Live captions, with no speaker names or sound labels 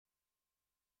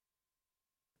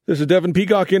This is Devin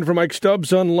Peacock in for Mike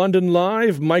Stubbs on London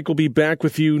Live. Mike will be back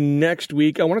with you next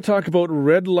week. I want to talk about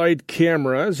red light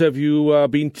cameras. Have you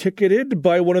been ticketed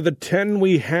by one of the 10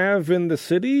 we have in the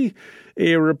city?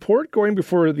 A report going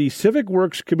before the Civic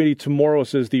Works Committee tomorrow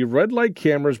says the red light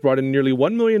cameras brought in nearly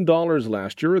 $1 million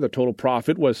last year. The total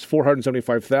profit was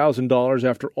 $475,000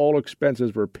 after all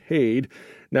expenses were paid.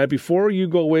 Now, before you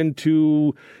go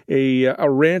into a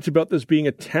rant about this being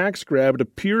a tax grab, it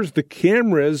appears the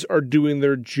cameras are doing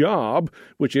their job,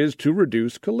 which is to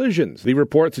reduce collisions. The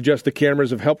report suggests the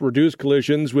cameras have helped reduce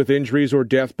collisions with injuries or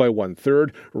death by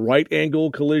 1/3.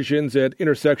 Right-angle collisions at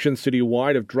intersections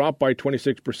citywide have dropped by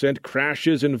 26%.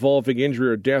 Crashes involving injury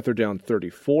or death are down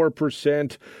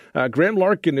 34%. Graham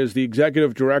Larkin is the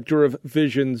executive director of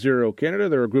Vision Zero Canada.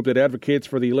 They're a group that advocates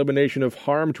for the elimination of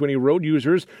harm to any road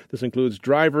users. This includes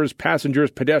drivers, passengers,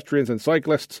 pedestrians, and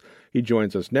cyclists. He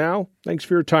joins us now. Thanks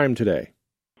for your time today.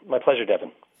 My pleasure,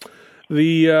 Devin.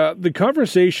 The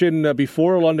conversation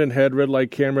before London had red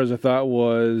light cameras, I thought,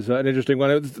 was an interesting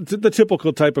one. It's the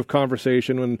typical type of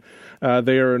conversation when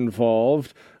they are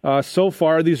involved. So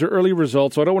far, these are early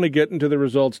results, so I don't want to get into the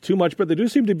results too much, but they do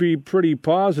seem to be pretty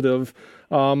positive.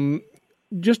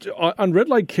 Just on red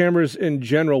light cameras in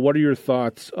general, what are your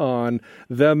thoughts on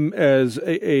them as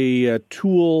a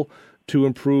tool to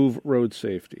improve road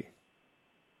safety?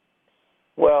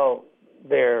 Well,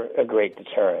 they're a great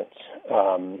deterrent.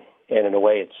 And in a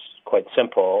way, it's quite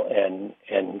simple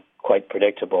and quite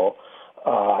predictable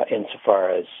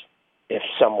insofar as if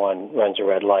someone runs a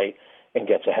red light and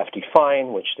gets a hefty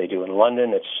fine, which they do in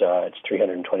London, it's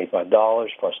 $325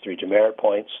 plus 3 demerit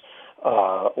points.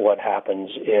 What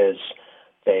happens is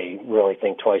they really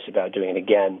think twice about doing it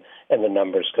again, and the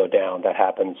numbers go down. That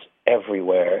happens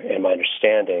everywhere, and my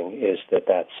understanding is that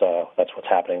that's what's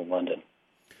happening in London.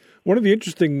 One of the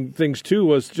interesting things too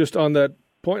was just on that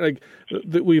point, like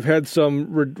that we've had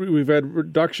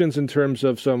reductions in terms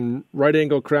of some right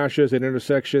angle crashes at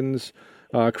intersections,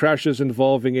 crashes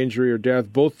involving injury or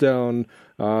death, both down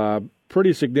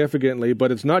pretty significantly.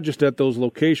 But it's not just at those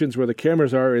locations where the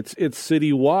cameras are; it's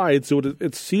citywide. So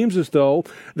it seems as though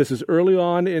this is early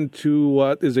on into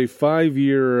what is a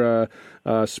 5-year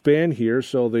span here.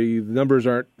 So the numbers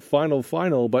aren't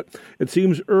final, but it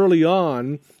seems early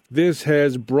on this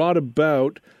has brought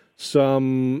about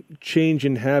some change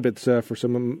in habits for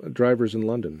some drivers in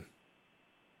London.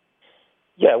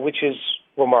 Yeah, which is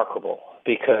remarkable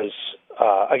because,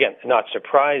 again, not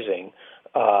surprising,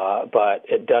 but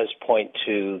it does point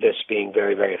to this being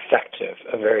very, very effective,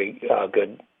 a very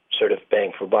good sort of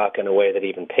bang for buck in a way that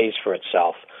even pays for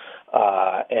itself.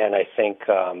 And I think,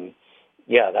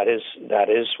 that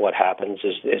is what happens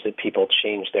is that people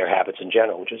change their habits in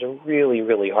general, which is a really,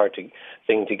 really hard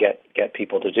thing to get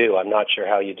people to do. I'm not sure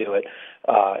how you do it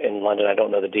in London. I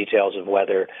don't know the details of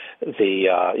whether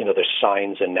there's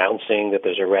signs announcing that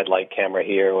there's a red light camera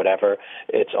here or whatever.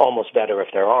 It's almost better if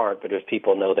there aren't, but if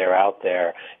people know they're out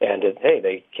there and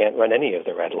they can't run any of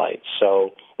the red lights.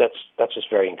 So that's just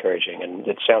very encouraging, and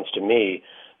it sounds to me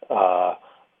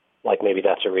like maybe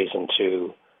that's a reason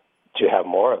to have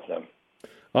more of them.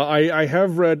 I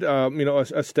have read,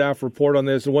 a staff report on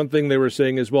this. And one thing they were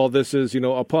saying is, well, this is,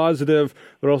 a positive.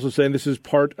 They're also saying this is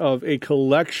part of a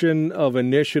collection of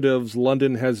initiatives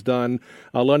London has done.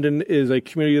 London is a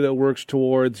community that works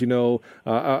towards,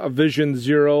 a Vision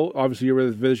Zero. Obviously, you're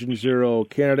with Vision Zero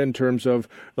Canada in terms of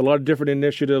a lot of different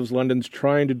initiatives London's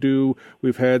trying to do.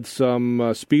 We've had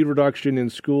some speed reduction in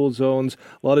school zones,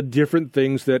 a lot of different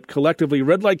things that collectively,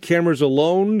 red light cameras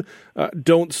alone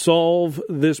don't solve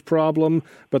this problem,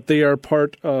 but they are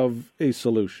part of a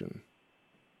solution.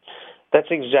 That's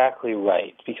exactly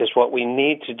right, because what we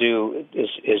need to do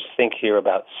is think here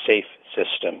about safe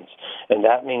systems, and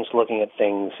that means looking at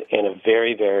things in a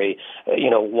very, very,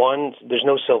 there's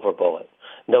no silver bullet.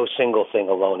 No single thing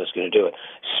alone is going to do it.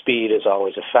 Speed is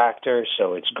always a factor,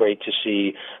 so it's great to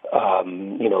see,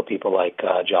 people like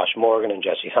Josh Morgan and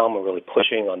Jesse Helmer really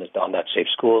pushing on that Safe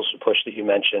Schools push that you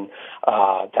mentioned.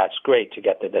 That's great to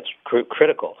get that's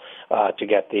critical to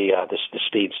get the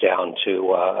speeds down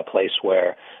to a place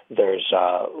where there's,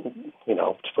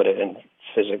 to put it in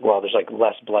physics, well, there's like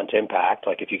less blunt impact,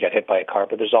 like if you get hit by a car,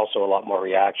 but there's also a lot more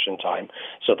reaction time,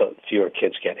 so that fewer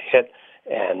kids get hit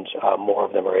and more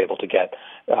of them are able to get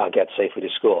safely to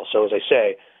school. So as I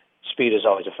say, speed is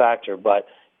always a factor, but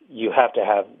you have to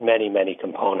have many, many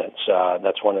components.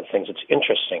 That's one of the things that's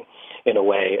interesting in a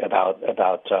way about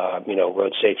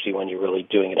road safety when you're really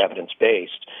doing it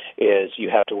evidence-based, is you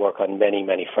have to work on many,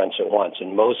 many fronts at once.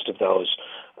 And most of those,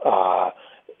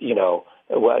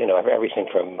 everything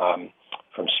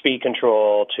from speed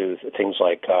control to things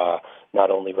like not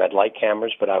only red light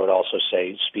cameras, but I would also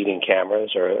say speeding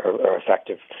cameras are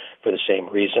effective for the same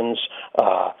reasons.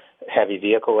 Heavy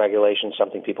vehicle regulations,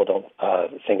 something people don't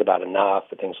think about enough,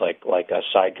 things like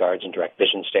side guards and direct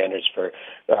vision standards for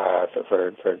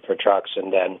trucks,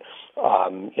 and then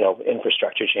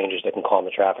infrastructure changes that can calm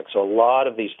the traffic. So a lot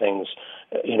of these things,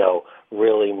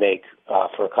 really make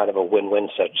for kind of a win-win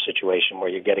situation where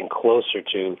you're getting closer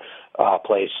to a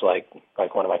place like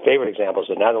one of my favorite examples,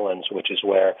 the Netherlands, which is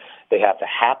where they have the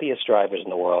happiest drivers in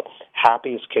the world,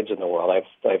 happiest kids in the world. I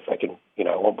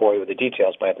won't bore you with the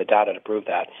details, but I have the data to prove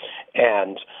that,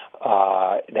 and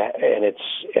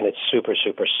it's super,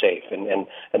 super safe and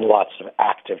lots of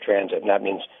active transit, and that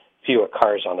means fewer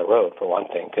cars on the road for one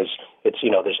thing, because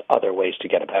there's other ways to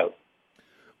get about.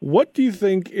 What do you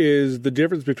think is the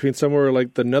difference between somewhere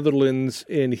like the Netherlands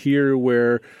and here,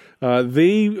 where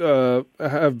they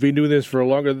have been doing this for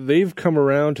longer? They've come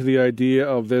around to the idea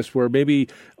of this, where maybe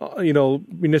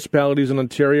municipalities in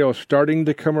Ontario are starting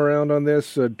to come around on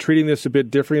this, treating this a bit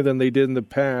differently than they did in the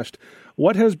past.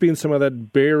 What has been some of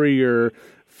that barrier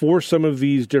for some of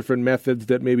these different methods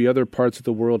that maybe other parts of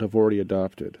the world have already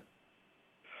adopted?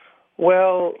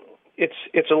 Well,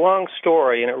 it's a long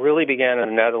story, and it really began in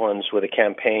the Netherlands with a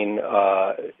campaign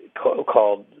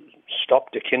called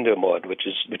Stop de Kindermoord, which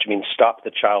means Stop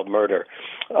the Child Murder,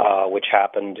 which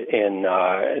happened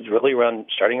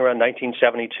starting around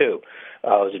 1972. It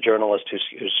was a journalist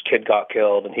whose kid got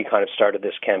killed, and he kind of started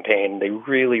this campaign. They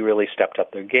really, really stepped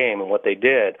up their game, and what they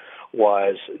did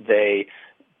was they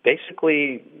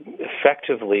basically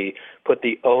effectively put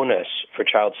the onus for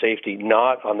child safety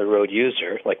not on the road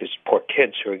user, like these poor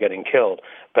kids who are getting killed,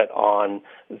 but on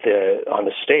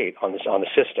the state, on the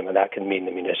system, and that could mean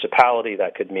the municipality,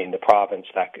 that could mean the province,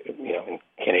 that could, in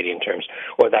Canadian terms,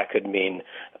 or that could mean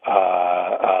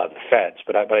the feds.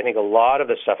 But I think a lot of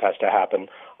this stuff has to happen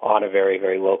on a very,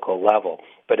 very local level.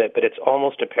 But it's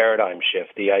almost a paradigm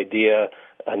shift. The idea,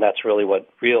 and that's really what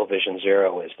real Vision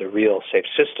Zero is, the real safe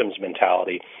systems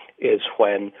mentality, is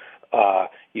when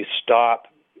you stop.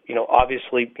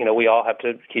 Obviously, we all have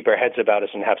to keep our heads about us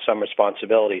and have some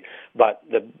responsibility, but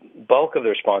the bulk of the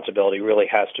responsibility really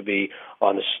has to be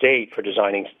on the state for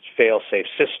designing fail-safe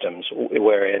systems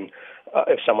wherein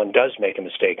if someone does make a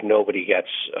mistake, nobody gets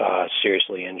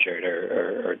seriously injured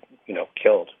or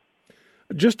killed.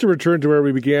 Just to return to where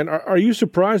we began, are you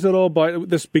surprised at all by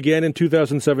this? Began in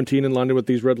 2017 in London with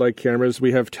these red light cameras.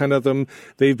 We have 10 of them.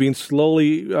 They've been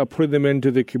slowly putting them into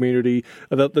the community.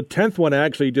 The 10th one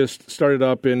actually just started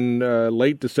up in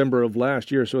late December of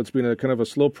last year, so it's been a kind of a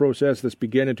slow process. This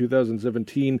began in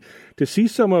 2017. To see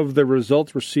some of the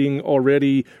results we're seeing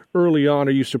already early on,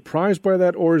 are you surprised by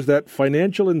that, or is that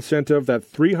financial incentive, that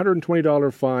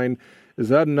 $320 fine, is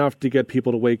that enough to get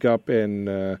people to wake up and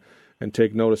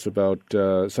take notice about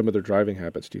some of their driving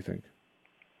habits, do you think?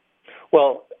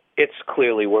 Well, it's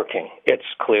clearly working. It's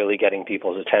clearly getting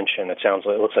people's attention. It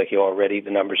looks like the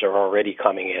numbers are already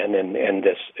coming in, and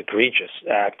this egregious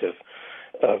act of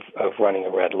running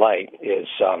a red light is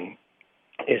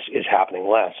happening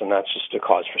less, and that's just a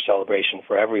cause for celebration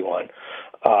for everyone.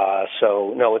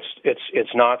 So no,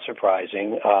 it's not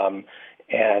surprising.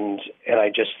 And I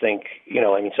just think,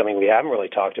 something we haven't really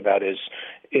talked about is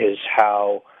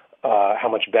how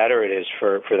much better it is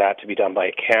for that to be done by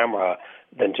a camera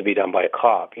than to be done by a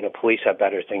cop. Police have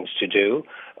better things to do.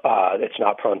 It's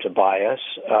not prone to bias,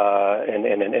 and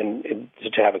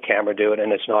to have a camera do it,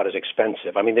 and it's not as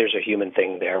expensive. There's a human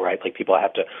thing there, right? Like people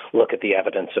have to look at the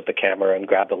evidence of the camera and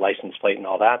grab the license plate and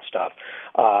all that stuff.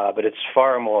 But it's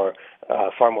far more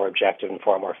objective and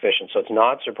far more efficient. So it's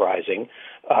not surprising,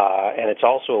 and it's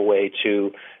also a way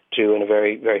to in a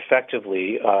very, very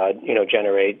effectively,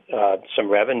 generate some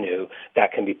revenue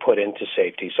that can be put into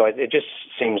safety. So it just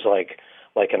seems like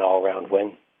an all-around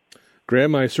win.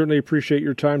 Graham, I certainly appreciate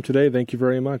your time today. Thank you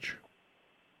very much.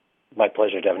 My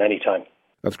pleasure, Devin. Anytime.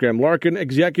 That's Graham Larkin,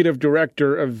 Executive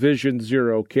Director of Vision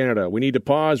Zero Canada. We need to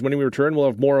pause. When we return, we'll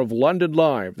have more of London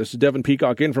Live. This is Devin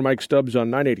Peacock in for Mike Stubbs on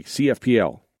 980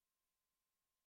 CFPL.